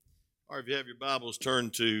All right, if you have your Bibles, turn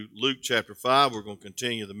to Luke chapter 5. We're going to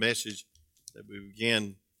continue the message that we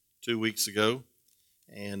began 2 weeks ago.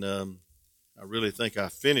 And I really think I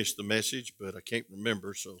finished the message, but I can't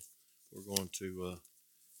remember, so we're going to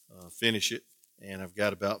finish it. And I've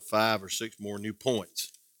got about 5 or 6 more new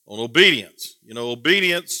points on obedience. You know,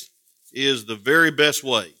 obedience is the very best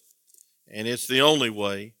way, and it's the only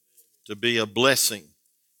way to be a blessing.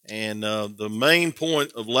 And the main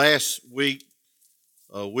point of last week,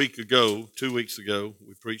 a week ago, 2 weeks ago,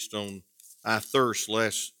 we preached on I Thirst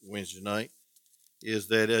last Wednesday night, is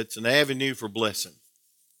that it's an avenue for blessing.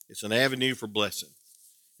 It's an avenue for blessing.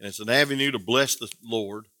 And it's an avenue to bless the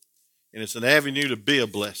Lord, and it's an avenue to be a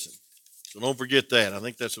blessing. So don't forget that. I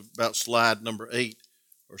think that's about slide number 8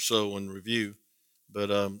 or so in review. But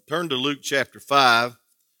turn to Luke chapter 5.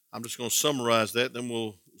 I'm just going to summarize that, then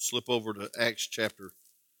we'll slip over to Acts chapter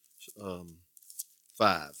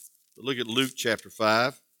 5. But look at Luke chapter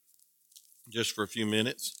 5 just for a few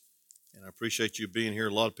minutes. And I appreciate you being here.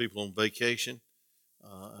 A lot of people on vacation,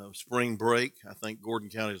 spring break. I think Gordon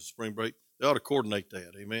County is a spring break. They ought to coordinate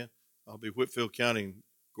that, amen. I'll be Whitfield County and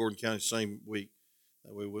Gordon County the same week.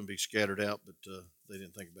 That way we wouldn't be scattered out, but they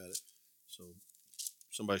didn't think about it. So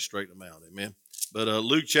somebody straighten them out, amen. But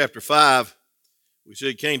Luke chapter 5, we see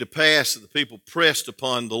it came to pass that the people pressed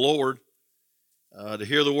upon the Lord to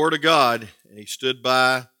hear the word of God, and he stood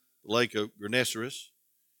by the lake of Gennesaret,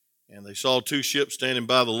 and they saw 2 ships standing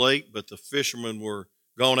by the lake, but the fishermen were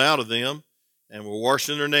gone out of them and were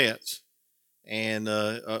washing their nets. And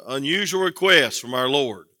unusual request from our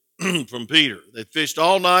Lord, from Peter. They fished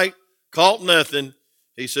all night, caught nothing.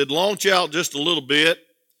 He said, launch out just a little bit.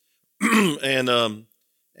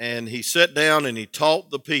 and he sat down and he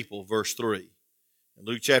taught the people, verse 3. In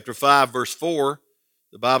Luke chapter 5, verse 4,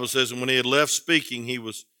 the Bible says, and when he had left speaking,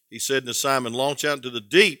 he said to Simon, launch out into the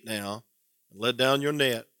deep now and let down your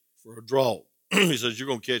net for a draught. He says, you're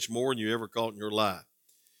going to catch more than you ever caught in your life.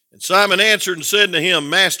 And Simon answered and said to him,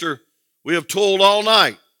 Master, we have toiled all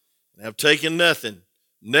night and have taken nothing.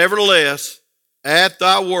 Nevertheless, at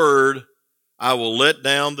thy word, I will let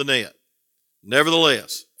down the net.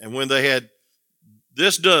 Nevertheless, and when they had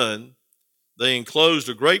this done, they enclosed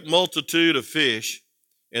a great multitude of fish,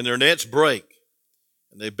 and their nets brake.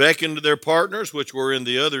 And they beckoned to their partners, which were in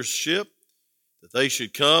the other ship, that they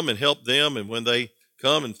should come and help them. And when they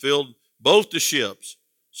come and filled both the ships,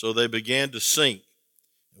 so they began to sink.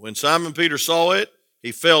 And when Simon Peter saw it,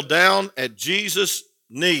 he fell down at Jesus'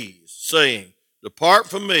 knees, saying, depart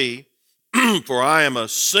from me, for I am a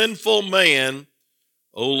sinful man,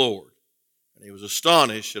 O Lord. And he was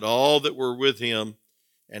astonished at all that were with him,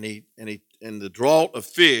 and the draught of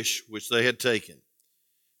fish which they had taken.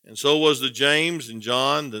 And so was the James and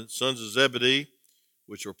John, the sons of Zebedee,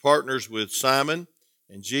 which were partners with Simon.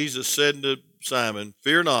 And Jesus said to Simon,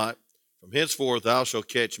 fear not, from henceforth thou shalt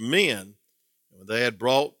catch men. And when they had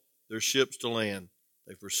brought their ships to land,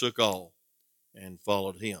 they forsook all and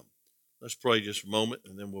followed him. Let's pray just for a moment,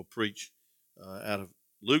 and then we'll preach out of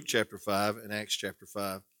Luke chapter 5 and Acts chapter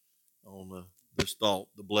 5 on this thought,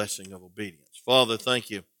 the blessing of obedience. Father, thank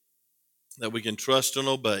you that we can trust and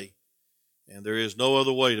obey. And there is no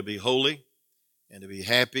other way to be holy and to be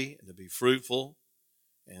happy and to be fruitful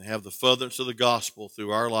and have the furtherance of the gospel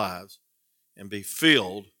through our lives and be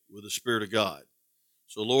filled with the Spirit of God.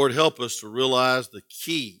 So, Lord, help us to realize the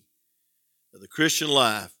key of the Christian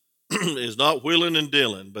life is not willing and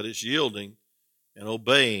dealing, but it's yielding and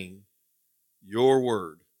obeying your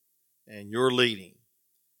word and your leading.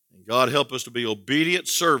 And God, help us to be obedient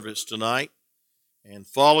servants tonight and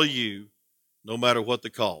follow you no matter what the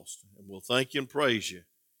cost. And we'll thank you and praise you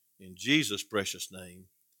in Jesus' precious name.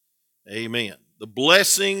 Amen. The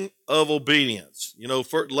blessing of obedience. You know,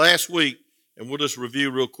 for last week, and we'll just review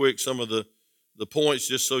real quick some of the points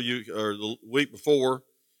just so you, or the week before,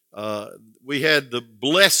 we had the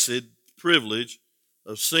blessed privilege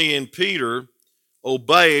of seeing Peter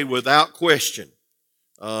obey without question.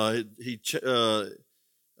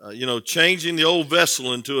 Changing the old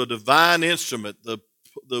vessel into a divine instrument. The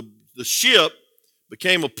ship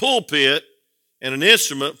became a pulpit and an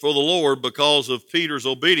instrument for the Lord because of Peter's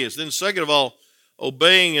obedience. Then second of all,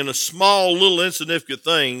 obeying in a small little insignificant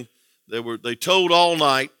thing. They towed all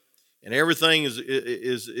night, and everything is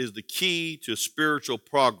the key to spiritual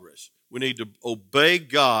progress. We need to obey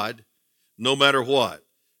God no matter what.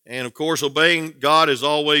 And of course, obeying God is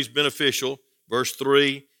always beneficial. Verse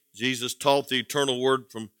 3, Jesus taught the eternal word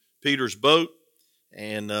from Peter's boat.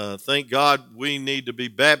 And thank God we need to be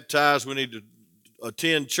baptized. We need to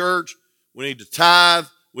attend church. We need to tithe.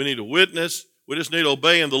 We need to witness. We just need to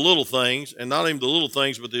obey in the little things, and not even the little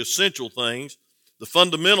things, but the essential things, the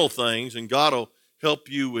fundamental things, and God will help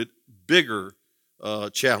you with bigger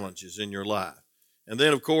challenges in your life. And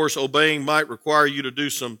then, of course, obeying might require you to do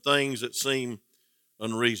some things that seem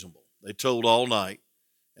unreasonable. They told all night,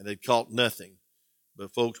 and they caught nothing.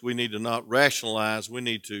 But, folks, we need to not rationalize. We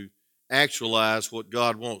need to actualize what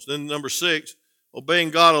God wants. Then, number 6,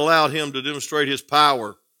 obeying God allowed him to demonstrate his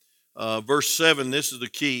power. Verse 7, this is the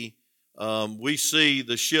key. We see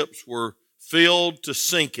the ships were filled to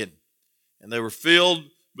sinking, and they were filled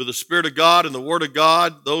with the Spirit of God and the Word of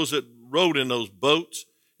God. Those that rode in those boats,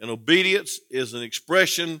 and obedience is an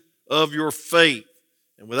expression of your faith.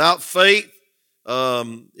 And without faith,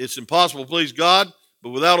 it's impossible to please God, but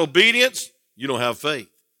without obedience, you don't have faith.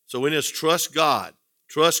 So we just trust God,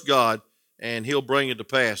 and he'll bring it to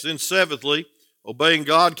pass. Then seventhly, obeying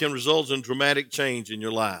God can result in dramatic change in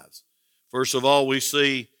your lives. First of all, we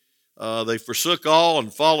see they forsook all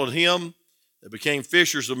and followed him. They became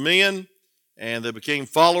fishers of men, and they became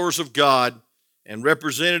followers of God and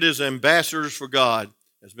representatives, ambassadors for God,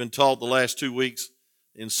 has been taught the last 2 weeks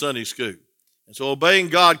in Sunday school. And so obeying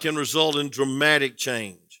God can result in dramatic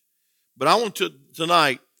change. But I want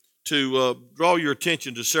tonight to draw your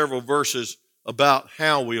attention to several verses about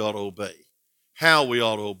how we ought to obey. How we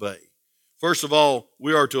ought to obey. First of all,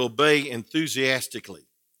 we are to obey enthusiastically,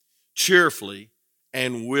 cheerfully,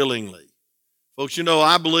 and willingly. Folks, you know,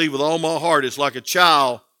 I believe with all my heart it's like a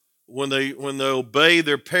child when they obey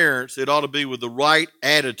their parents, it ought to be with the right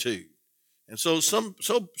attitude. And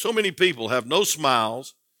so many people have no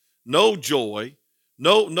smiles, no joy,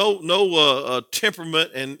 no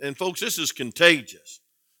temperament, and folks, this is contagious.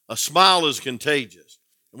 A smile is contagious.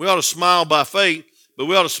 And we ought to smile by faith, but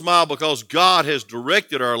we ought to smile because God has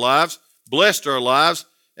directed our lives, blessed our lives,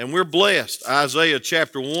 and we're blessed. Isaiah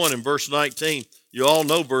chapter 1 and verse 19. You all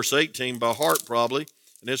know verse 18 by heart probably,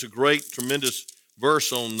 and it's a great, tremendous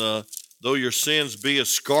verse on though your sins be as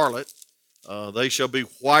scarlet, they shall be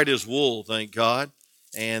white as wool, thank God.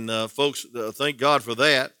 And folks, thank God for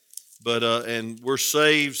that. But and we're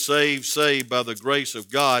saved by the grace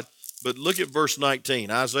of God. But look at verse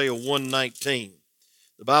 19, Isaiah 1:19.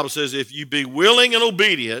 The Bible says, if you be willing and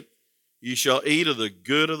obedient, you shall eat of the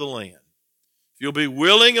good of the land. If you'll be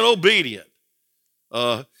willing and obedient,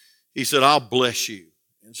 he said, I'll bless you.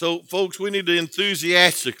 And so, folks, we need to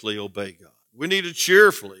enthusiastically obey God. We need to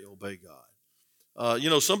cheerfully obey God.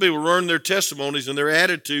 Some people learn their testimonies and their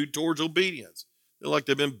attitude towards obedience. They're like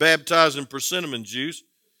they've been baptized in persimmon juice,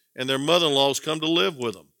 and their mother-in-law's come to live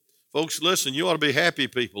with them. Folks, listen, you ought to be happy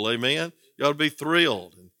people, amen? You ought to be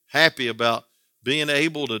thrilled and happy about being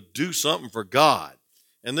able to do something for God.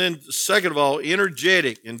 And then, second of all,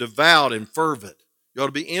 energetic and devout and fervent. You ought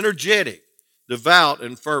to be energetic, devout,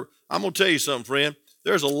 and fervent. I'm going to tell you something, friend.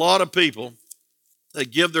 There's a lot of people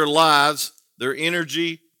that give their lives, their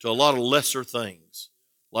energy to a lot of lesser things,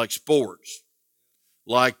 like sports,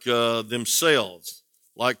 like themselves,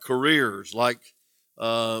 like careers, like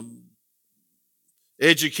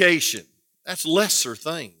education. That's lesser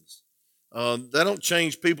things. They don't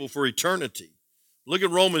change people for eternity. Look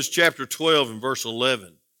at Romans chapter 12 and verse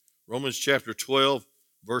 11. Romans chapter 12,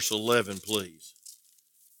 verse 11, please.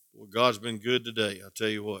 Well, God's been good today. I'll tell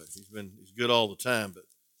you what. He's good all the time, but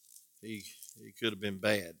he could have been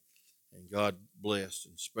bad. And God blessed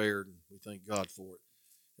and spared, and we thank God for it.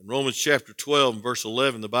 In Romans chapter 12 and verse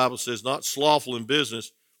 11, the Bible says, not slothful in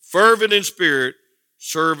business, fervent in spirit,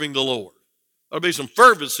 serving the Lord. There'll be some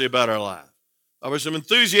fervency about our life. There'll be some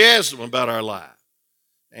enthusiasm about our life.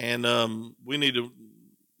 And we need to,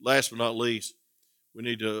 last but not least,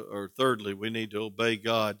 thirdly, we need to obey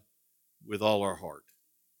God with all our heart.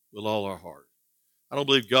 With all our heart. I don't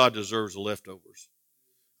believe God deserves the leftovers.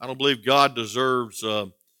 I don't believe God deserves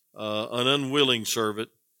an unwilling servant.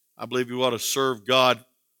 I believe you ought to serve God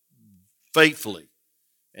faithfully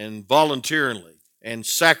and voluntarily and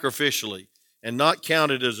sacrificially and not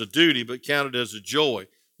count it as a duty, but count it as a joy.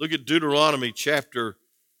 Look at Deuteronomy chapter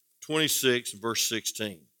 26, verse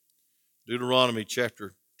 16. Deuteronomy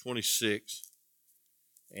chapter 26.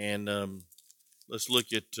 And let's look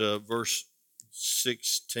at verse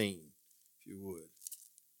 16, if you would.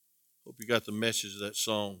 Hope you got the message of that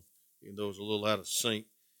song, even though it's a little out of sync.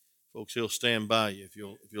 Folks, he'll stand by you if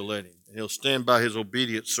you'll let him. And he'll stand by his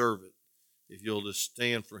obedient servant if you'll just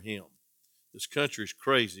stand for him. This country's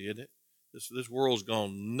crazy, isn't it? This world's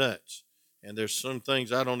gone nuts. And there's some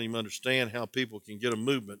things I don't even understand how people can get a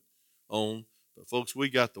movement on. But folks, we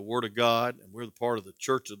got the Word of God, and we're the part of the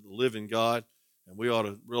church of the living God. And we ought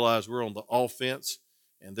to realize we're on the offense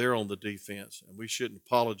and they're on the defense. And we shouldn't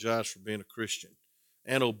apologize for being a Christian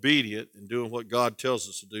and obedient and doing what God tells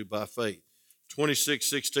us to do by faith.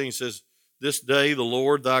 26:16 says, this day the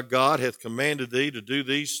Lord thy God hath commanded thee to do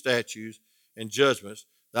these statutes and judgments,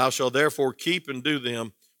 Thou shalt therefore keep and do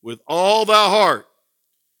them with all thy heart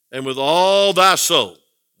and with all thy soul.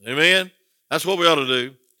 Amen? That's what we ought to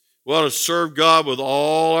do. We ought to serve God with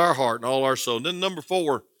all our heart and all our soul. And then number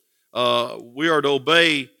 4, we are to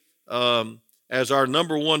obey as our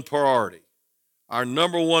number one priority. Our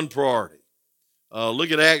number one priority.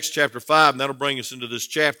 Look at Acts chapter 5, and that'll bring us into this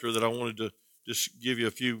chapter that I wanted to just give you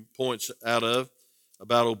a few points out of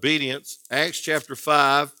about obedience. Acts chapter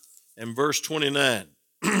 5 and verse 29.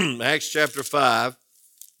 Acts chapter 5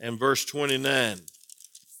 and verse 29.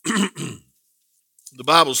 The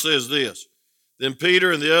Bible says this. Then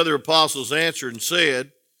Peter and the other apostles answered and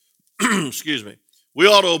said, excuse me, we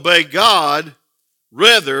ought to obey God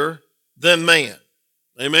rather than man.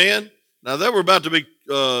 Amen? Now they were about to be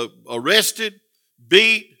arrested,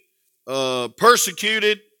 beat,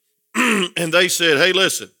 persecuted, and they said, hey,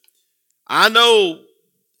 listen, I know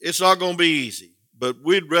it's not going to be easy, but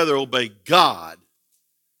we'd rather obey God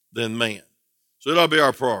than man. So it ought to be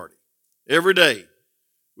our priority. Every day,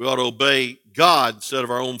 we ought to obey God instead of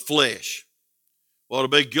our own flesh. We ought to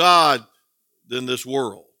obey God than this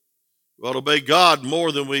world. We ought to obey God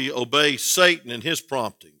more than we obey Satan and his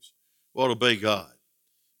promptings. We ought to obey God.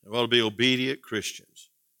 We ought to be obedient Christians.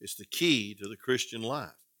 It's the key to the Christian life.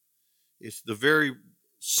 It's the very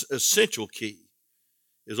essential key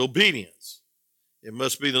is obedience. It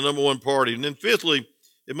must be the number one priority. And then fifthly,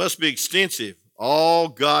 it must be extensive, all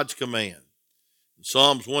God's command. In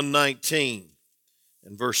Psalms 119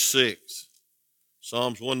 and verse 6.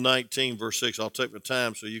 Psalms 119, verse 6. I'll take my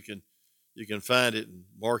time so you can find it and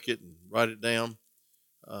mark it and write it down.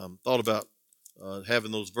 Thought about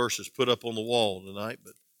having those verses put up on the wall tonight,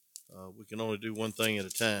 but we can only do one thing at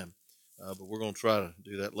a time. But we're going to try to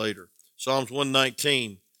do that later. Psalms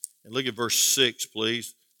 119, and look at verse 6,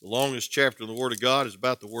 please. The longest chapter in the Word of God is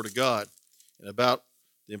about the Word of God and about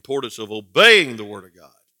the importance of obeying the Word of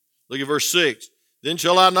God. Look at verse 6. Then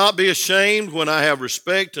shall I not be ashamed when I have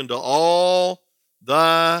respect unto all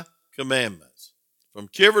thy commandments. From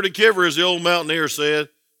kiver to kiver, as the old mountaineer said,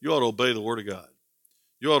 you ought to obey the Word of God.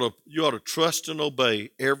 You ought to trust and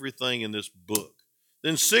obey everything in this book.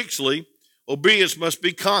 Then sixthly, obedience must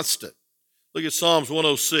be constant. Look at Psalms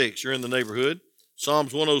 106. You're in the neighborhood.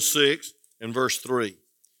 Psalms 106 and verse 3.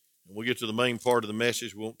 And we'll get to the main part of the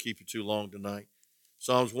message. We won't keep you too long tonight.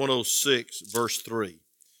 Psalms 106, verse 3.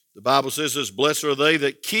 The Bible says this, blessed are they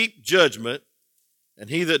that keep judgment, and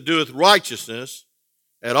he that doeth righteousness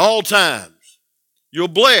at all times. You're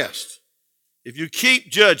blessed if you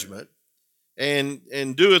keep judgment and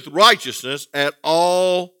doeth righteousness at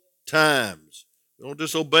all times. Don't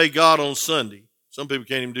just obey God on Sunday. Some people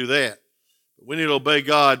can't even do that. But we need to obey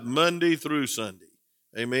God Monday through Sunday.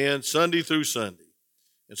 Amen? Sunday through Sunday.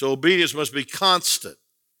 And so obedience must be constant.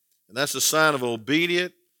 And that's a sign of an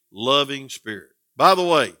obedient, loving spirit. By the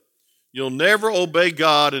way, you'll never obey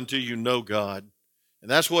God until you know God.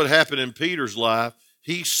 And that's what happened in Peter's life.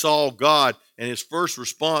 He saw God, and his first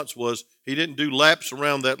response was he didn't do laps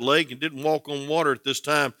around that lake and didn't walk on water at this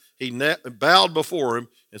time. He bowed before him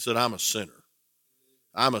and said, I'm a sinner.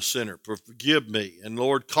 I'm a sinner. Forgive me. And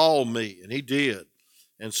Lord, call me. And he did.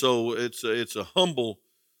 And so it's a humble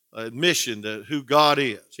admission that who God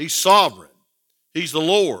is. He's sovereign. He's the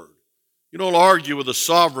Lord. You don't argue with a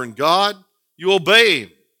sovereign God. You obey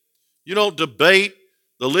him. You don't debate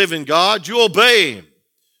the living God. You obey him.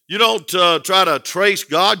 You don't try to trace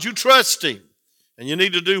God. You trust him. And you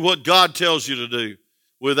need to do what God tells you to do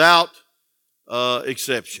without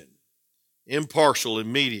exception. Impartial,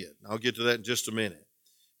 immediate. I'll get to that in just a minute.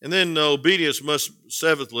 And then obedience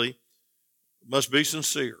seventhly, must be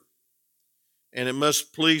sincere. And it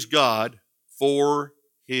must please God for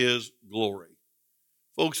his glory.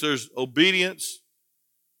 Folks, there's obedience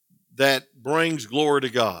that brings glory to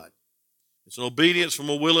God. It's an obedience from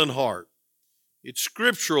a willing heart. It's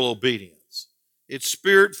scriptural obedience. It's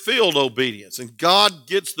spirit-filled obedience. And God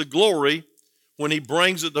gets the glory when he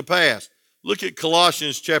brings it to pass. Look at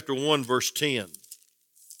Colossians chapter 1, verse 10.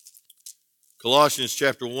 Colossians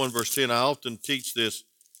chapter 1, verse 10. I often teach this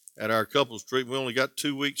at our couples retreat. We only got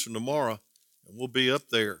 2 weeks from tomorrow, and we'll be up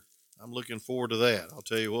there. I'm looking forward to that. I'll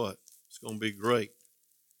tell you what, it's going to be great.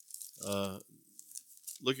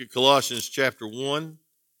 Look at Colossians chapter 1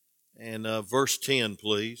 and verse 10,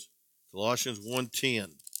 please. Colossians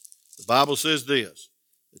 1:10. The Bible says this,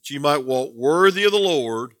 that you might walk worthy of the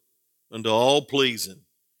Lord unto all pleasing,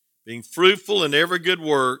 being fruitful in every good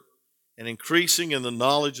work and increasing in the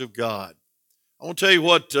knowledge of God. I want to tell you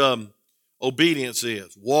what obedience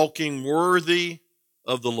is. Walking worthy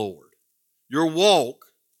of the Lord. Your walk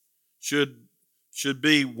should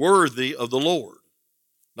be worthy of the Lord.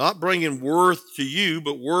 Not bringing worth to you,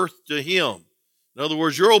 but worth to him. In other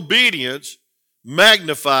words, your obedience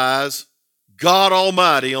magnifies God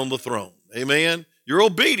Almighty on the throne. Amen? Your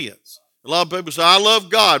obedience. A lot of people say, I love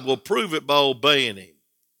God. Well, prove it by obeying Him.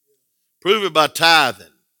 Prove it by tithing.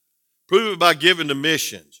 Prove it by giving to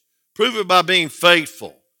missions. Prove it by being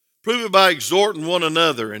faithful. Prove it by exhorting one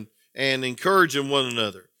another and encouraging one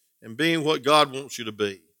another and being what God wants you to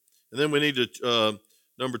be. And then we need to,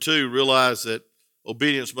 number 2, realize that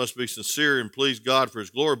obedience must be sincere and please God for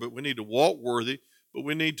His glory, but we need to walk worthy, but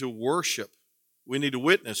we need to worship. We need to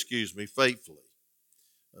witness, faithfully.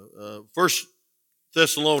 First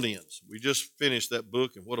Thessalonians, we just finished that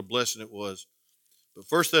book, and what a blessing it was. But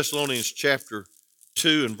 1 Thessalonians chapter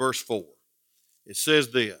 2 and verse 4, it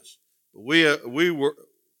says this,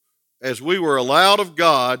 as we were allowed of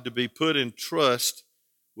God to be put in trust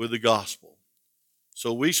with the gospel.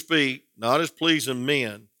 So we speak not as pleasing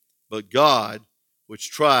men, but God, which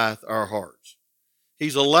trieth our hearts.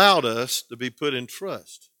 He's allowed us to be put in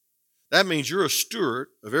trust. That means you're a steward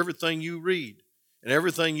of everything you read and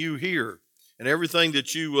everything you hear and everything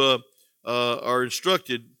that you are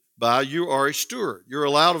instructed by. You are a steward. You're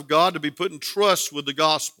allowed of God to be put in trust with the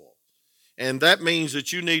gospel. And that means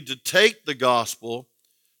that you need to take the gospel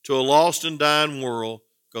to a lost and dying world,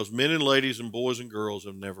 because men and ladies and boys and girls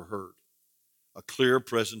have never heard a clear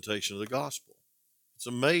presentation of the gospel. It's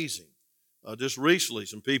amazing. Just recently,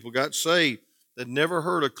 some people got saved that never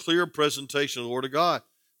heard a clear presentation of the Word of God.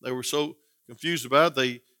 They were so confused about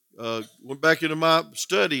it, they went back into my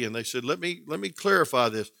study and they said, let me clarify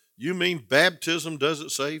this. You mean baptism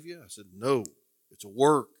doesn't save you? I said, no, it's a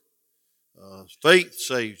work. Faith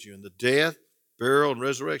saves you in the death, burial, and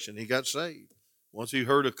resurrection. He got saved once he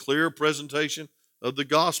heard a clear presentation of the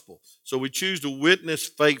gospel. So we choose to witness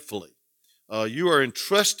faithfully. You are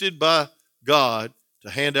entrusted by God to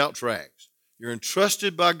hand out tracts. You're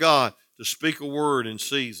entrusted by God to speak a word in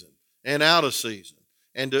season and out of season,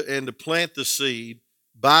 and to plant the seed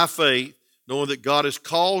by faith, knowing that God has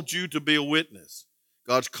called you to be a witness.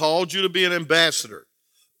 God's called you to be an ambassador.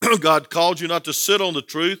 God called you not to sit on the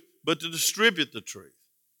truth, but to distribute the truth.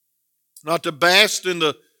 Not to bask in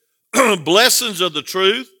the blessings of the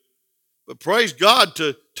truth, but praise God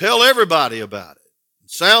to tell everybody about it.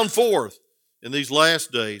 Sound forth in these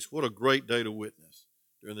last days. What a great day to witness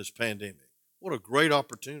during this pandemic. What a great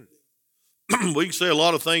opportunity. We can say a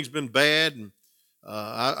lot of things been bad, and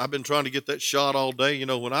I've been trying to get that shot all day. You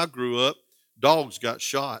know, when I grew up, dogs got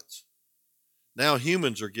shots. Now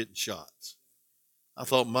humans are getting shots. I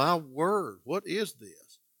thought, my word, what is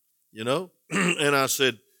this? You know, and I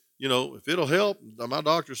said, you know, if it'll help, my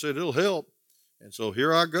doctor said it'll help. And so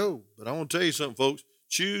here I go. But I want to tell you something, folks.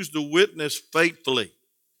 Choose to witness faithfully.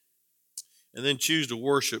 And then choose to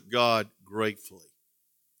worship God gratefully.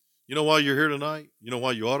 You know why you're here tonight? You know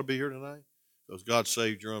why you ought to be here tonight? Because God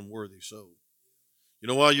saved your unworthy soul. You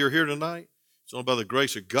know why you're here tonight? It's only by the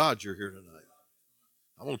grace of God you're here tonight.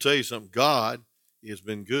 I'm going to tell you something. God has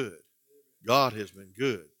been good. God has been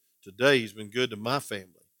good. Today He's been good to my family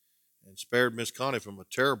and spared Miss Connie from a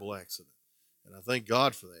terrible accident. And I thank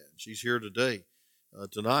God for that. She's here today,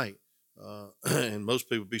 tonight, and most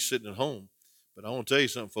people be sitting at home. But I want to tell you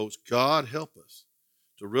something, folks. God help us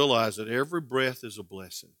to realize that every breath is a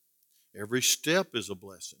blessing. Every step is a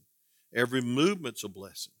blessing. Every movement's a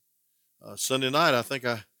blessing. Sunday night, I think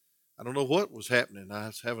I don't know what was happening. I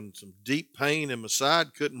was having some deep pain in my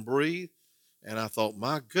side, couldn't breathe. And I thought,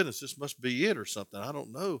 my goodness, this must be it or something. I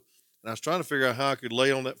don't know. And I was trying to figure out how I could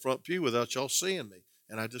lay on that front pew without y'all seeing me.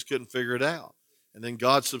 And I just couldn't figure it out. And then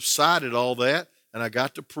God subsided all that. And I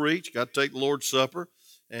got to preach, got to take the Lord's Supper.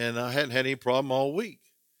 And I hadn't had any problem all week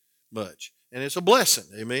much. And it's a blessing,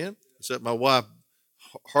 amen. Except my wife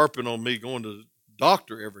harping on me going to the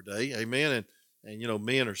doctor every day, amen. And you know,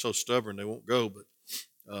 men are so stubborn they won't go, but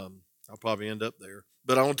I'll probably end up there.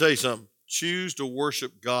 But I want to tell you something. Choose to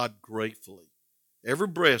worship God gratefully. Every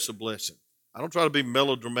breath's a blessing. I don't try to be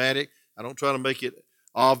melodramatic. I don't try to make it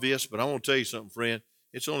obvious, but I want to tell you something, friend.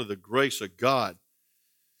 It's only the grace of God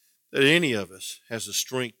that any of us has the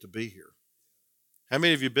strength to be here. How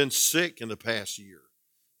many of you have been sick in the past year?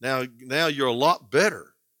 Now you're a lot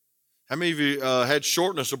better. How many of you had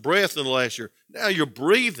shortness of breath in the last year? Now you're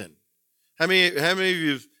breathing. How many of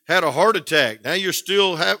you have had a heart attack? Now you're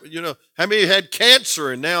still how many had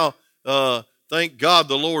cancer and now thank God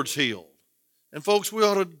the Lord's healed. And folks, we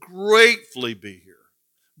ought to gratefully be here.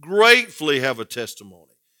 Gratefully have a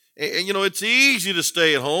testimony. And you know, it's easy to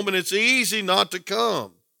stay at home and it's easy not to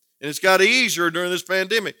come. And it's got easier during this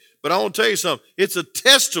pandemic. But I want to tell you something. It's a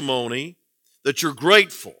testimony that you're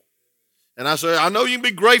grateful. And I say, I know you can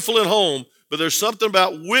be grateful at home, but there's something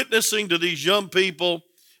about witnessing to these young people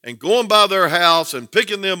and going by their house and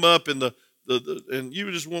picking them up in the and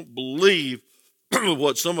you just won't believe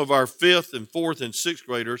what some of our 5th and 4th and 6th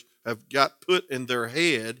graders have got put in their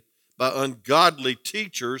head by ungodly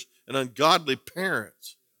teachers and ungodly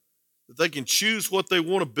parents. That they can choose what they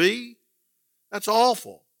want to be. That's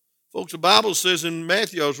awful. Folks, the Bible says in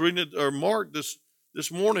Matthew, I was reading it, or Mark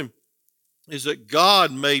this morning, is that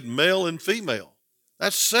God made male and female.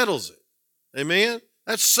 That settles it. Amen?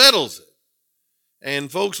 That settles it.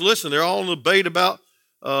 And folks, listen, they're all in a debate about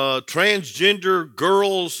transgender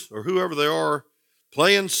girls or whoever they are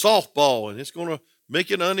playing softball, and it's going to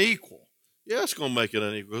make it unequal. Yeah, it's going to make it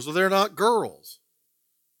unequal because they're not girls.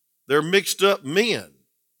 They're mixed up men.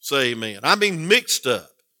 Say amen. I mean mixed up.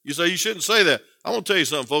 You say you shouldn't say that. I want to tell you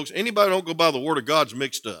something, folks. Anybody who don't go by the word of God's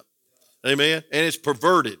mixed up. Amen. And it's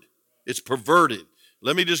perverted. It's perverted.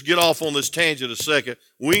 Let me just get off on this tangent a second.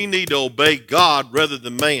 We need to obey God rather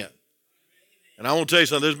than man. And I want to tell you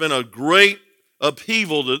something. There's been a great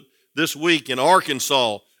upheaval this week in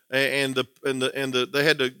Arkansas, and they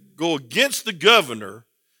had to go against the governor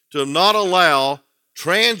to not allow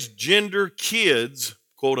transgender kids,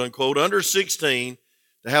 quote unquote, under 16,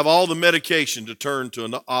 to have all the medication to turn to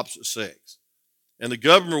an opposite sex. And the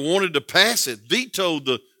governor wanted to pass it, vetoed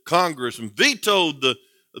the Congress and vetoed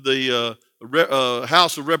the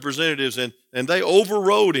House of Representatives, and they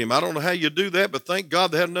overrode him. I don't know how you do that, but thank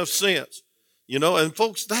God they had enough sense. You know, and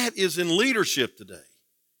folks, that is in leadership today.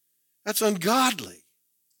 That's ungodly.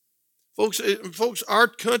 Folks, our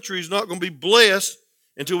country is not going to be blessed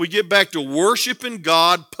until we get back to worshiping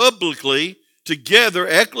God publicly, together,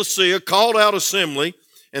 ecclesia, called out assembly.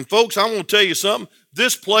 And folks, I want to tell you something.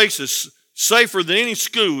 This place is safer than any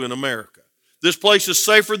school in America. This place is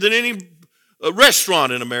safer than any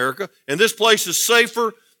restaurant in America. And this place is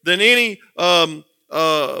safer than any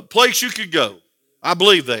place you could go. I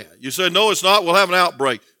believe that. You say, no, it's not. We'll have an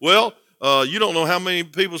outbreak. Well, you don't know how many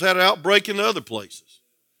people's had an outbreak in other places.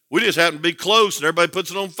 We just happen to be close, and everybody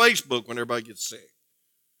puts it on Facebook when everybody gets sick.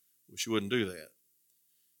 Wish you wouldn't do that.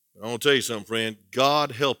 But I want to tell you something, friend.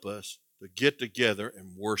 God help us to get together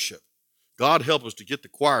and worship. God help us to get the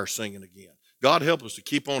choir singing again. God help us to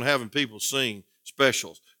keep on having people sing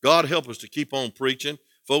specials. God help us to keep on preaching.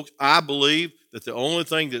 Folks, I believe that the only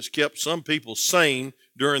thing that's kept some people sane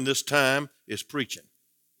during this time is preaching.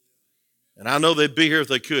 And I know they'd be here if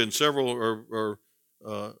they could, and several are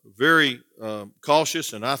very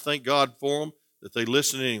cautious, and I thank God for them that they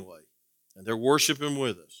listen anyway, and they're worshiping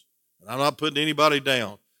with us. And I'm not putting anybody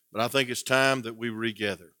down, but I think it's time that we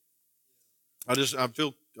regather. I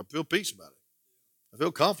feel peace about it. I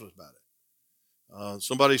feel confident about it.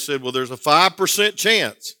 Somebody said, well, there's a 5%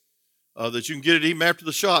 chance that you can get it even after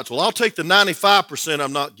the shots. Well, I'll take the 95%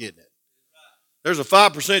 I'm not getting it. There's a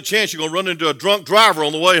 5% chance you're going to run into a drunk driver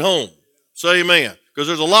on the way home. Say amen. Because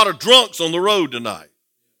there's a lot of drunks on the road tonight.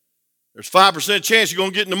 There's 5% chance you're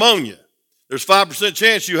going to get pneumonia. There's 5%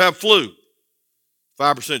 chance you have flu.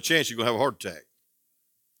 5% chance you're going to have a heart attack.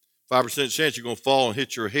 5% chance you're going to fall and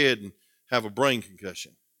hit your head and have a brain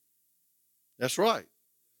concussion. That's right.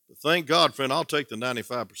 But thank God, friend, I'll take the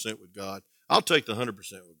 95% with God. I'll take the 100%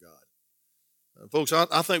 with God. Folks,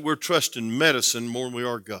 I think we're trusting medicine more than we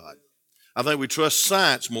are God. I think we trust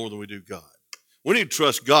science more than we do God. We need to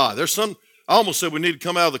trust God. I almost said we need to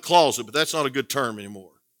come out of the closet, but that's not a good term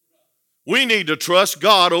anymore. We need to trust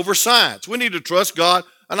God over science. We need to trust God.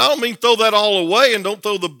 And I don't mean throw that all away and don't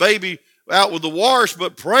throw the baby out with the wash,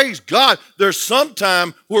 but praise God, there's some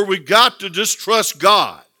time where we got to just trust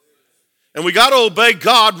God. And we got to obey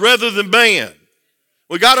God rather than man.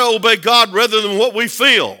 We got to obey God rather than what we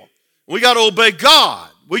feel. We got to obey God.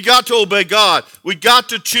 We got to obey God. We got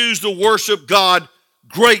to choose to worship God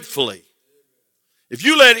gratefully. If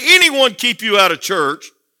you let anyone keep you out of church,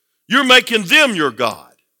 you're making them your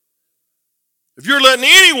God. If you're letting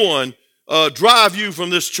anyone drive you from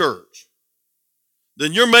this church,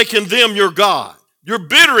 then you're making them your God. You're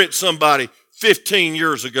bitter at somebody 15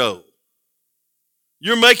 years ago.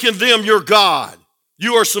 You're making them your God.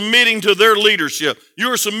 You are submitting to their leadership. You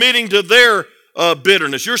are submitting to their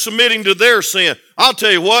bitterness. You're submitting to their sin. I'll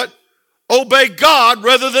tell you what, obey God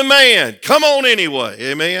rather than man. Come on anyway,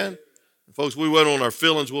 amen? Folks, we wait on our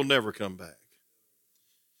feelings, we'll never come back.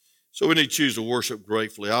 So we need to choose to worship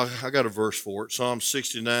gratefully. I got a verse for it. Psalm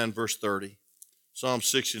 69, verse 30. Psalm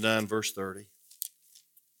 69, verse 30.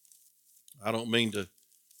 I don't mean to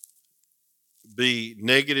be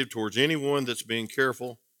negative towards anyone that's being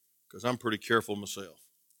careful, because I'm pretty careful myself.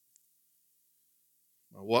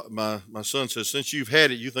 My son says, since you've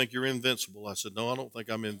had it, you think you're invincible. I said, no, I don't think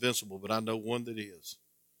I'm invincible, but I know one that is.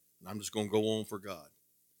 And I'm just going to go on for God.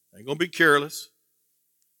 I ain't going to be careless.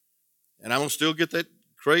 And I'm going to still get that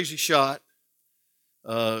crazy shot.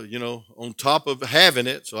 on top of having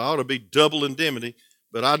it, so I ought to be double indemnity.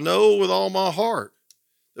 But I know with all my heart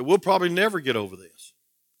that we'll probably never get over this.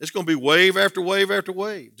 It's going to be wave after wave after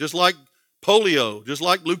wave, just like polio, just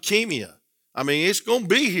like leukemia. I mean, it's going to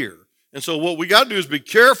be here. And so what we got to do is be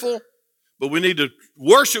careful, but we need to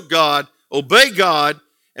worship God, obey God,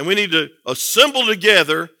 and we need to assemble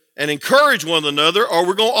together and encourage one another, or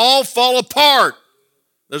we're going to all fall apart.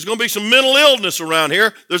 There's going to be some mental illness around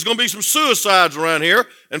here. There's going to be some suicides around here.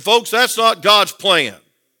 And folks, that's not God's plan.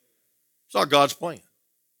 It's not God's plan.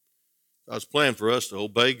 God's plan for us to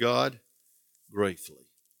obey God gratefully.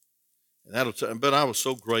 And but I was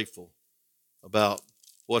so grateful about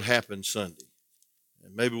what happened Sunday.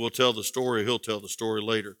 And maybe we'll tell the story, he'll tell the story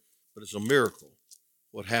later. But it's a miracle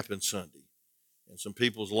what happened Sunday in some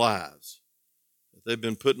people's lives that they've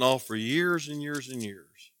been putting off for years and years and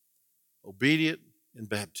years. Obedient in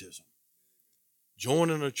baptism.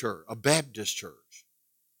 Joining a church, a Baptist church.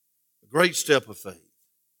 A great step of faith.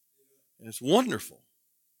 And it's wonderful.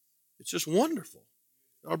 It's just wonderful.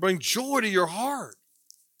 It'll bring joy to your heart.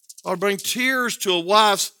 It'll bring tears to a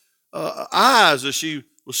wife's eyes as she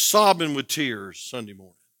was sobbing with tears Sunday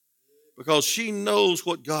morning. Because she knows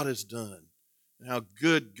what God has done and how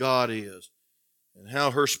good God is and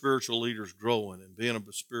how her spiritual leader is growing and being a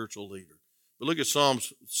spiritual leader. But look at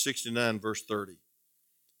Psalms 69, verse 30.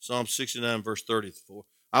 Psalm 69, verse 34.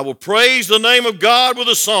 I will praise the name of God with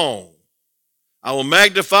a song. I will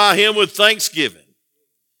magnify him with thanksgiving.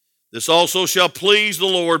 This also shall please the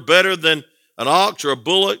Lord better than an ox or a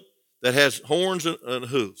bullock that has horns and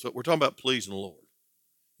hooves. So we're talking about pleasing the Lord.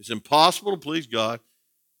 It's impossible to please God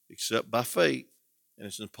except by faith. And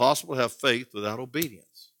it's impossible to have faith without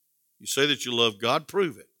obedience. You say that you love God,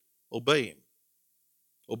 prove it. Obey him.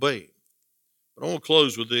 Obey him. But I want to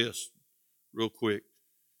close with this real quick.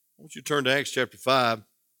 I want you to turn to Acts chapter 5,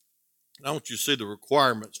 and I want you to see the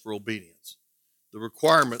requirements for obedience. The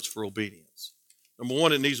requirements for obedience. Number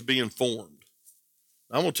one, it needs to be informed.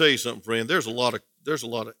 I'm going to tell you something, friend. There's a lot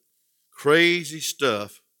of crazy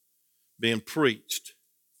stuff being preached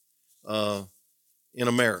in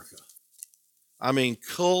America. I mean,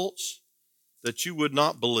 cults that you would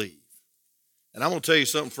not believe. And I'm going to tell you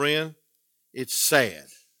something, friend. It's sad.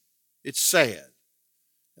 It's sad.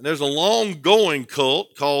 And there's a long-going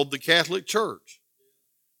cult called the Catholic Church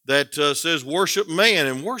that says worship man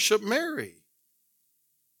and worship Mary.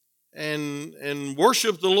 And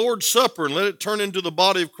worship the Lord's Supper and let it turn into the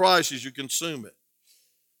body of Christ as you consume it.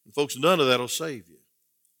 And folks, none of that will save you.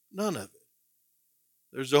 None of it.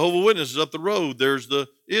 There's the Jehovah's Witnesses up the road. There's the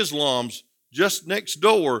Islams just next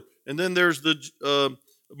door. And then there's the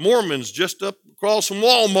Mormons just up across from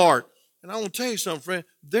Walmart. And I want to tell you something, friend.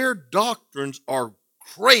 Their doctrines are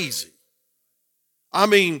crazy. I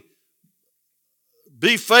mean,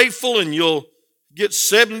 be faithful and you'll get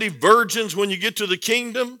 70 virgins when you get to the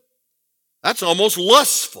kingdom. That's almost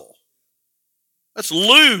lustful. That's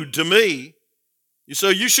lewd to me. You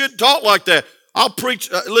say, you shouldn't talk like that. I'll preach.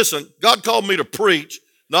 Listen, God called me to preach,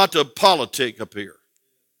 not to politic up here.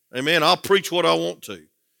 Amen. I'll preach what I want to.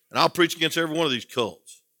 And I'll preach against every one of these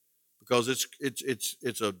cults because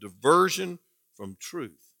it's a diversion from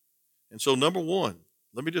truth. And so number one,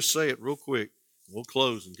 let me just say it real quick. We'll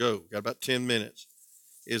close and go. Got about 10 minutes.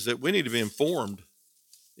 Is that we need to be informed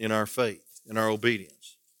in our faith, in our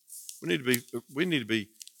obedience. We need to be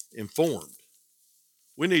informed.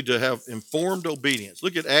 We need to have informed obedience.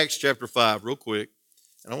 Look at Acts chapter 5 real quick.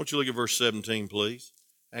 And I want you to look at verse 17, please.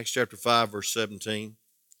 Acts chapter 5, verse 17.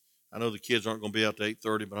 I know the kids aren't going to be out to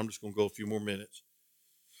 8:30, but I'm just going to go a few more minutes.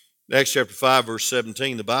 In Acts chapter 5, verse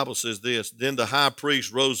 17, the Bible says this, Then the high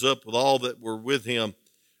priest rose up with all that were with him,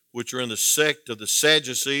 which are in the sect of the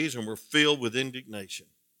Sadducees, and were filled with indignation.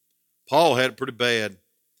 Paul had it pretty bad.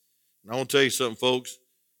 And I want to tell you something, folks.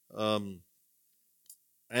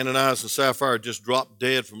 Ananias and Sapphira just dropped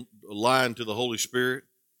dead from lying to the Holy Spirit.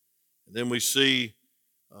 And then we see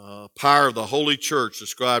power of the Holy Church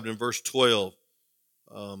described in verse 12,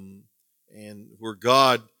 and where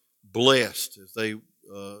God blessed as they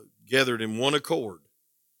gathered in one accord.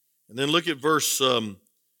 And then look at verse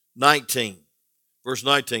 19. Verse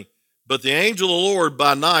 19. But the angel of the Lord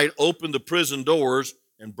by night opened the prison doors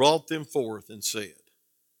and brought them forth and said,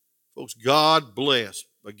 folks, God blessed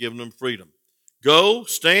by giving them freedom. Go,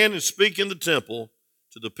 stand and speak in the temple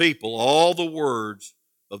to the people all the words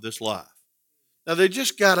of this life. Now, they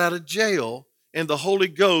just got out of jail, and the Holy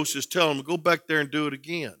Ghost is telling them, go back there and do it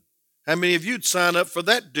again. How many of you would sign up for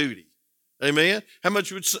that duty? Amen? How many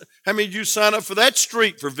of you sign up for that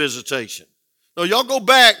street for visitation? No, y'all go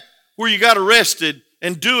back where you got arrested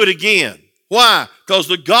and do it again. Why? Because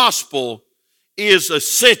the gospel is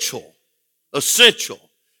essential. essential.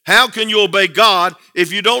 How can you obey God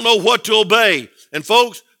if you don't know what to obey? And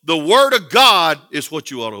folks, the Word of God is what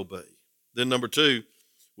you ought to obey. Then number two,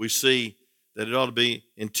 we see that it ought to be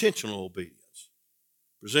intentional obedience.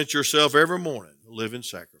 Present yourself every morning a living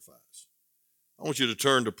sacrifice. I want you to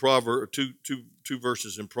turn to two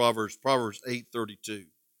verses in Proverbs 8:32.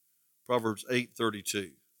 Proverbs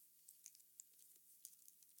 8:32.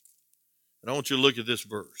 And I want you to look at this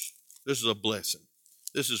verse. This is a blessing.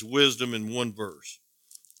 This is wisdom in one verse.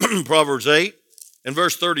 Proverbs 8 and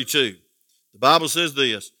verse 32. The Bible says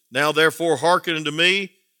this, now therefore hearken unto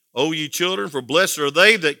me, O ye children, for blessed are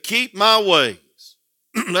they that keep my ways.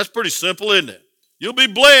 That's pretty simple, isn't it? You'll be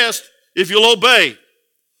blessed if you'll obey.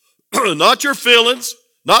 Not your feelings,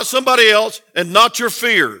 not somebody else, and not your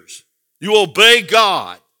fears. You obey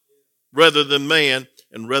God rather than man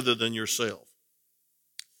and rather than yourself.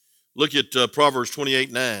 Look at Proverbs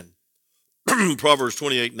 28:9. Proverbs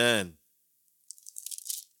 28:9.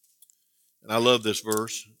 And I love this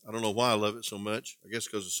verse. I don't know why I love it so much. I guess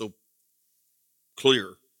because it's so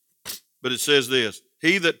clear. But it says this,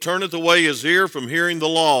 he that turneth away his ear from hearing the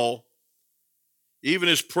law, even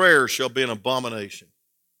his prayer shall be an abomination.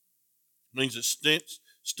 It means it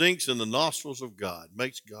stinks in the nostrils of God,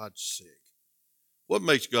 makes God sick. What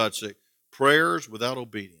makes God sick? Prayers without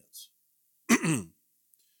obedience.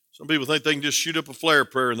 Some people think they can just shoot up a flare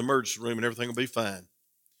prayer in the emergency room and everything will be fine.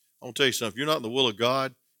 I want to tell you something. If you're not in the will of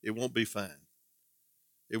God, it won't be fine.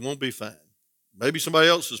 It won't be fine. Maybe somebody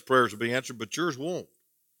else's prayers will be answered, but yours won't.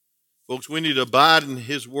 Folks, we need to abide in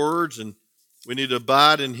his words, and we need to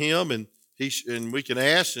abide in him, and we can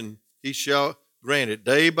ask, and he shall grant it.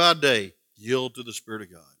 Day by day, yield to the Spirit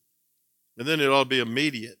of God. And then it ought to be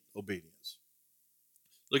immediate obedience.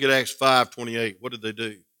 Look at Acts 5:28. What did they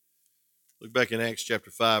do? Look back in Acts chapter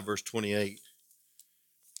 5, verse 28,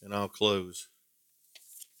 and I'll close.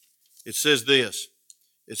 It says this.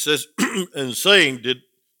 It says, and saying, did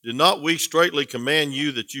not we straightly command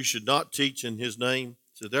you that you should not teach in his name?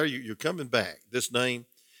 So there you're coming back, this name.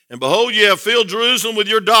 And behold, ye have filled Jerusalem with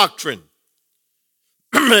your doctrine,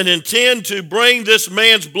 and intend to bring this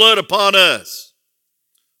man's blood upon us.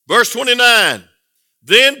 Verse 29,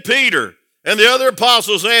 then Peter and the other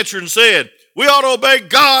apostles answered and said, we ought to obey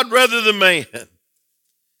God rather than man.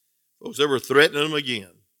 Folks, they were threatening them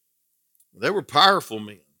again. They were powerful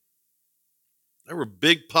men. They were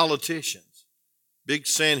big politicians, big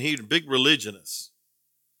Sanhedrin, big religionists.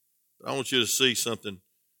 But I want you to see something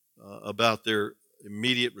about their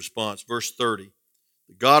immediate response. Verse 30,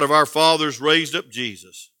 the God of our fathers raised up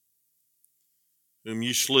Jesus, whom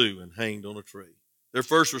you slew and hanged on a tree. Their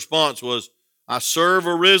first response was, I serve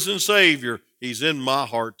a risen Savior. He's in my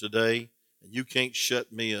heart today, and you can't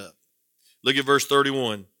shut me up. Look at verse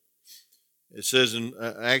 31. It says in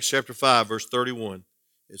Acts chapter 5, verse 31,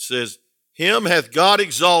 it says, him hath God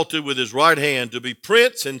exalted with his right hand to be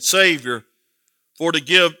Prince and Savior, for to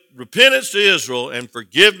give repentance to Israel and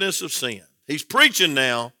forgiveness of sin. He's preaching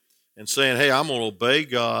now and saying, hey, I'm going to obey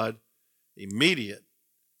God immediate.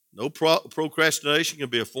 No procrastination can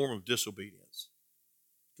be a form of disobedience.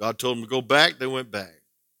 God told them to go back, they went back.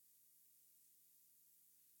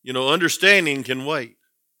 You know, understanding can wait,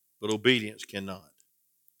 but obedience cannot.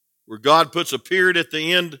 Where God puts a period at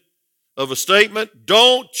the end of a statement,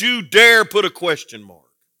 don't you dare put a question mark.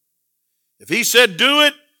 If he said do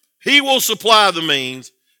it, he will supply the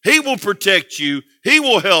means. He will protect you. He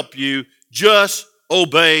will help you. Just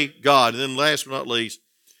obey God. And then last but not least,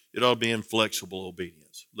 it ought to be inflexible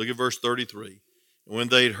obedience. Look at verse 33. And when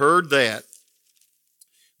they'd heard that,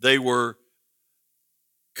 they were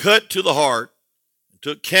cut to the heart and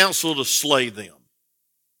took counsel to slay them.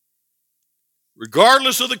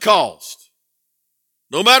 Regardless of the cost,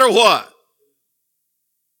 no matter what.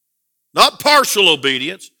 Not partial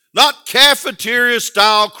obedience, not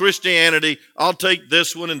cafeteria-style Christianity. I'll take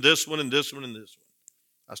this one and this one and this one and this one.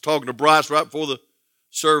 I was talking to Bryce right before the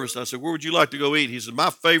service, and I said, where would you like to go eat? He said, my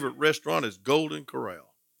favorite restaurant is Golden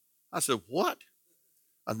Corral. I said, what?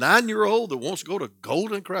 A 9-year-old that wants to go to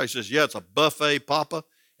Golden Corral? He says, yeah, it's a buffet, Papa,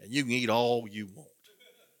 and you can eat all you want.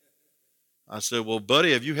 I said, well,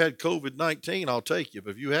 buddy, have you had COVID-19? I'll take you.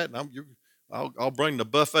 But if you hadn't, I'll bring the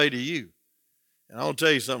buffet to you. And I want to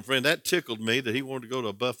tell you something, friend, that tickled me that he wanted to go to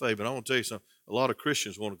a buffet. But I want to tell you something, a lot of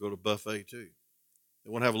Christians want to go to a buffet too.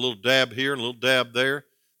 They want to have a little dab here and a little dab there.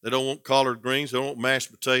 They don't want collard greens. They don't want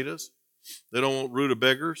mashed potatoes. They don't want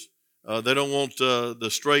rutabagas. They don't want the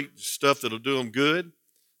straight stuff that'll do them good.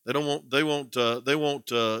 They want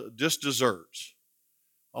just desserts.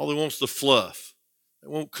 All they want is the fluff. They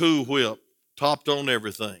want Cool Whip topped on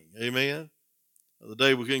everything. Amen. The other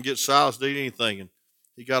day we couldn't get Silas to eat anything, and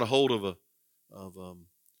he got a hold of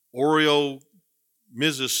Oreo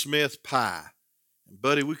Mrs. Smith pie. And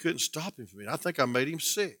buddy, we couldn't stop him from eating. I think I made him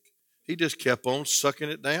sick. He just kept on sucking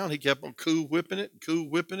it down. He kept on cool whipping it.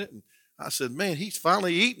 And I said, man, he's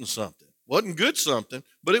finally eating something. Wasn't good something,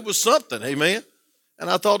 but it was something, amen? And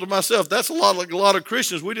I thought to myself, that's like a lot of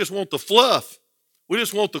Christians. We just want the fluff. We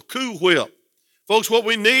just want the Cool Whip. Folks, what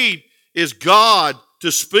we need is God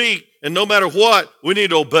to speak, and no matter what, we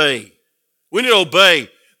need to obey. We need to obey.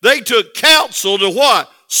 They took counsel to what?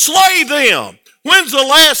 Slay them. When's the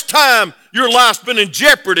last time your life's been in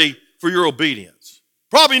jeopardy for your obedience?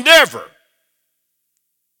 Probably never.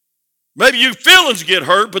 Maybe your feelings get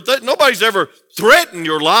hurt, but nobody's ever threatened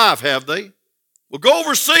your life, have they? Well, go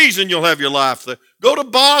overseas and you'll have your life there. Go to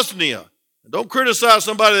Bosnia. And don't criticize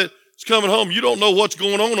somebody that's coming home. You don't know what's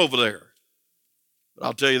going on over there. But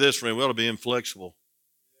I'll tell you this, friend, we ought to be inflexible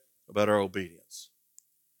about our obedience.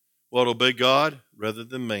 We ought to obey God rather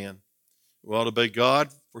than man. We ought to obey God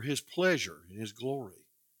for His pleasure and His glory.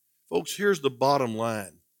 Folks, here's the bottom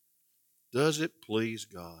line. Does it please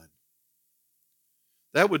God?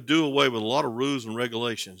 That would do away with a lot of rules and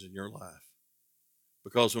regulations in your life.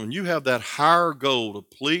 Because when you have that higher goal of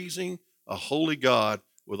pleasing a holy God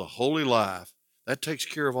with a holy life, that takes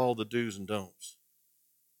care of all the do's and don'ts.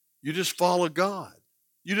 You just follow God.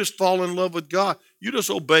 You just fall in love with God. You just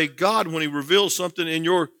obey God when He reveals something in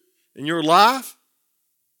your life.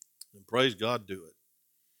 And praise God, do it.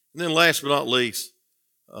 And then last but not least,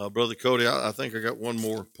 Brother Cody, I think I got one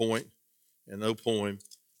more point and no poem.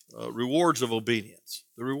 Rewards of obedience.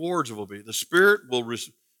 The rewards of obedience. The Spirit will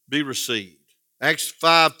be received. Acts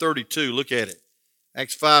 5:32, look at it.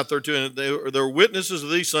 Acts 5:32, and they're witnesses of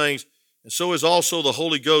these things, and so is also the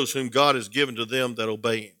Holy Ghost, whom God has given to them that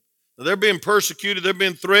obey Him. Now, they're being persecuted, they're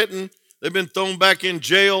being threatened, they've been thrown back in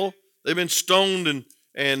jail, they've been stoned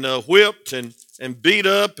and whipped and beat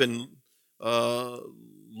up, and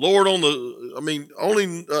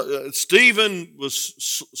Stephen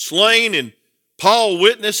was slain, and Paul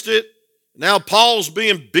witnessed it. Now Paul's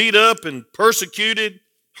being beat up and persecuted,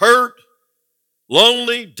 hurt,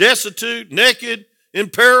 lonely, destitute, naked, in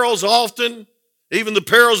perils often, even the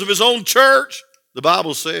perils of his own church, the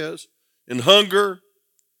Bible says, in hunger,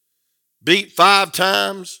 beat 5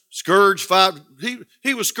 times, scourged 5.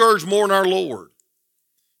 He was scourged more than our Lord.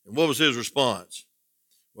 And what was his response?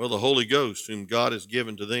 Well, the Holy Ghost, whom God has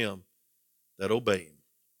given to them that obey Him.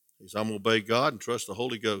 He says, I'm going to obey God and trust the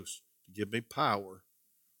Holy Ghost to give me power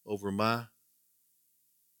over my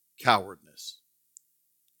cowardness,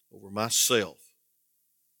 over myself.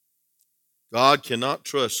 God cannot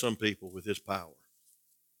trust some people with His power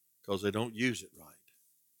because they don't use it right.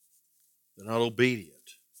 They're not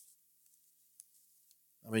obedient.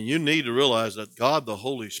 I mean, you need to realize that God, the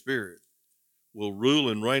Holy Spirit, will rule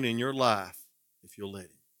and reign in your life if you'll let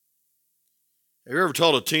Him. Have you ever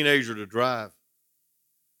taught a teenager to drive?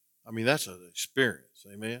 I mean, that's an experience,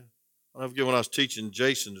 amen? I'll never forget when I was teaching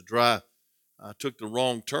Jason to drive, I took the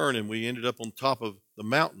wrong turn and we ended up on top of the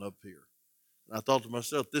mountain up here. And I thought to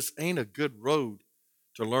myself, this ain't a good road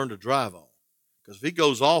to learn to drive on. Because if he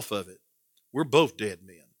goes off of it, we're both dead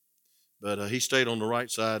men. But he stayed on the right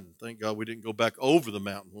side, and thank God we didn't go back over the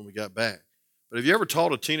mountain when we got back. But have you ever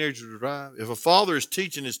taught a teenager to drive? If a father is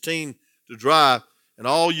teaching his teen to drive, and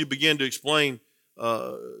all you begin to explain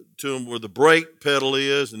to him where the brake pedal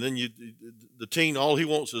is, and then the teen, all he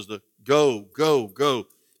wants is the go, go, go.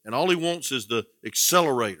 And all he wants is the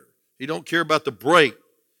accelerator. He don't care about the brake.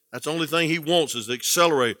 That's the only thing he wants is the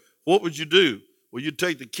accelerator. What would you do? Well, you'd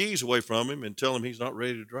take the keys away from him and tell him he's not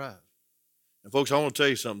ready to drive. And folks, I want to tell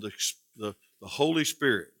you something. The Holy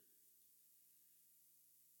Spirit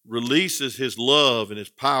releases His love and His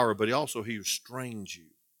power, but He restrains you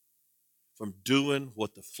from doing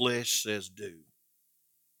what the flesh says do.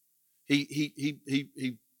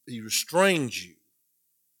 He restrains you,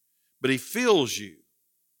 but He fills you.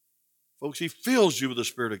 Folks, He fills you with the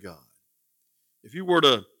Spirit of God. If you were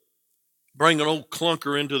to bring an old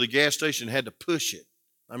clunker into the gas station and had to push it,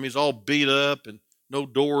 I mean, it's all beat up and no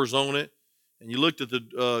doors on it, and you looked at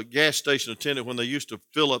the gas station attendant when they used to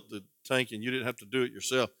fill up the tank and you didn't have to do it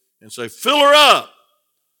yourself and say, fill her up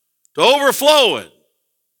to overflowing.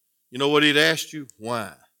 You know what he'd ask you?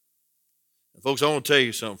 Why? And folks, I want to tell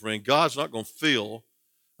you something, friend. God's not going to fill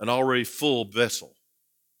an already full vessel.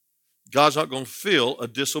 God's not going to fill a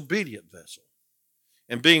disobedient vessel.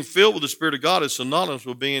 And being filled with the Spirit of God is synonymous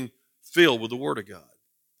with being filled with the Word of God.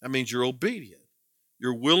 That means you're obedient.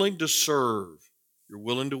 You're willing to serve. You're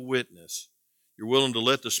willing to witness. You're willing to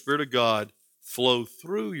let the Spirit of God flow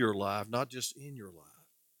through your life, not just in your life.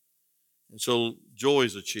 And so joy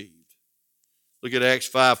is achieved. Look at Acts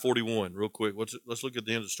 5:41 real quick. Let's look at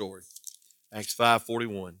the end of the story. Acts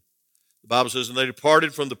 5:41. The Bible says, and they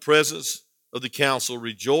departed from the presence of the council,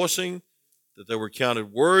 rejoicing that they were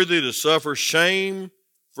counted worthy to suffer shame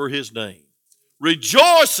for his name.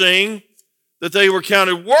 Rejoicing that they were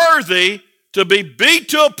counted worthy to be beat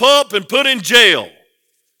to a pulp and put in jail.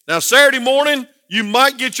 Now, Saturday morning, you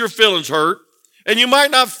might get your feelings hurt, and you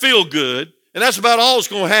might not feel good, and that's about all that's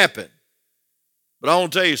going to happen. But I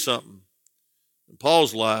want to tell you something. In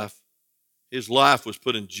Paul's life, his life was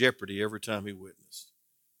put in jeopardy every time he witnessed.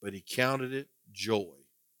 But he counted it joy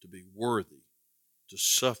to be worthy to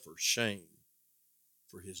suffer shame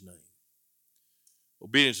for his name.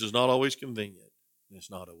 Obedience is not always convenient, and it's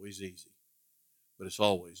not always easy, but it's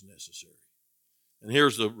always necessary. And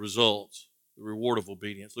here's the results, the reward of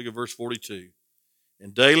obedience. Look at verse 42.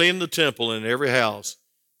 And daily in the temple and in every house,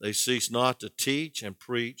 they cease not to teach and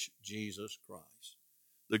preach Jesus Christ.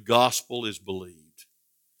 The gospel is believed.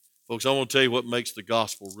 Folks, I want to tell you what makes the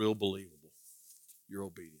gospel real believable. Your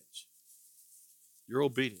obedience. Your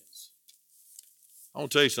obedience. I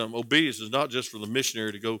want to tell you something. Obedience is not just for the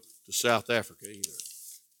missionary to go to South Africa either.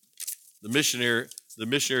 The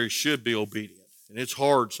missionary should be obedient. And it's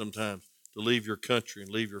hard sometimes to leave your country and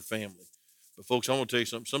leave your family. But folks, I want to tell you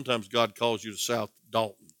something. Sometimes God calls you to South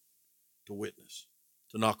Dalton to witness,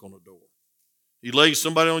 to knock on a door. He lays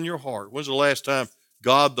somebody on your heart. When's the last time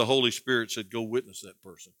God, the Holy Spirit, said, go witness that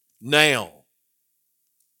person? Now.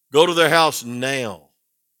 Go to their house now.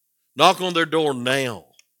 Knock on their door now.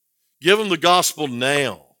 Give them the gospel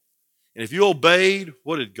now. And if you obeyed,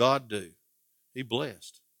 what did God do? He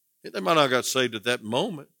blessed. They might not have got saved at that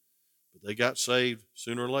moment, but they got saved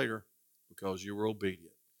sooner or later because you were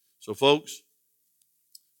obedient. So folks,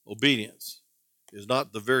 obedience is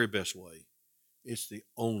not the very best way. It's the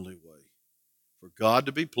only way for God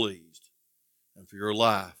to be pleased and for your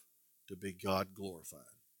life to be God glorified.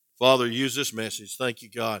 Father, use this message. Thank you,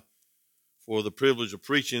 God, for the privilege of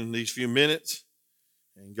preaching in these few minutes.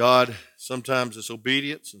 And God, sometimes it's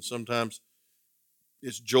obedience and sometimes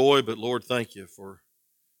it's joy, but Lord, thank you for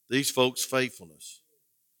these folks' faithfulness.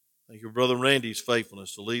 Thank you for Brother Randy's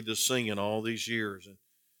faithfulness to lead this singing all these years. And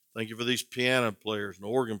thank you for these piano players and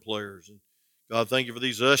organ players. And God, thank you for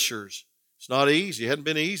these ushers. It's not easy. It hadn't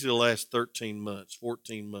been easy the last 13 months,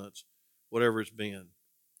 14 months, whatever it's been.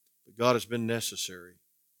 But God, has been necessary.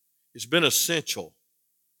 It's been essential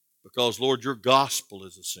because, Lord, your gospel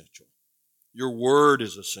is essential. Your word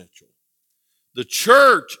is essential. The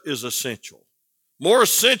church is essential. More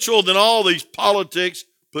essential than all these politics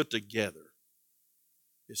put together.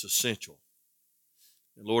 It's essential.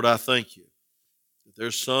 And Lord, I thank you that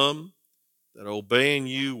there's some that are obeying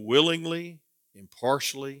you willingly,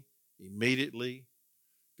 impartially, immediately.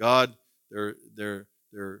 God, they're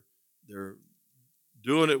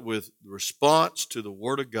doing it with response to the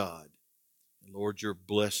Word of God. And Lord, you're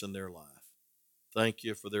blessing their life. Thank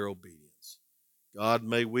you for their obedience. God,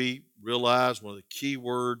 may we realize one of the key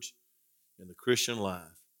words in the Christian life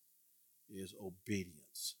is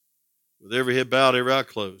obedience. With every head bowed, every eye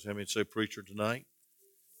closed. How many say, preacher, tonight?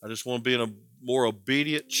 I just want to be a more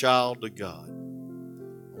obedient child to God.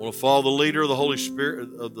 I want to follow the leader of the Holy Spirit.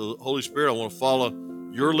 I want to follow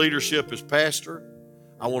your leadership as pastor.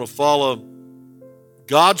 I want to follow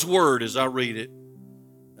God's word as I read it,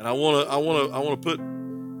 and I want to put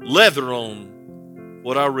leather on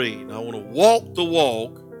what I read. I want to walk the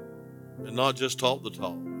walk and not just talk the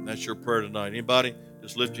talk. And that's your prayer tonight. Anybody,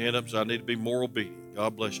 just lift your hand up and say, I need to be more obedient.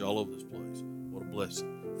 God bless you all over this place. What a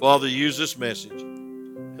blessing. Father, use this message.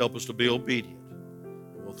 Help us to be obedient.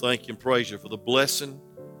 And we'll thank you and praise you for the blessing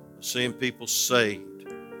of seeing people saved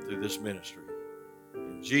through this ministry.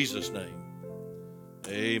 In Jesus' name,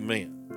 amen.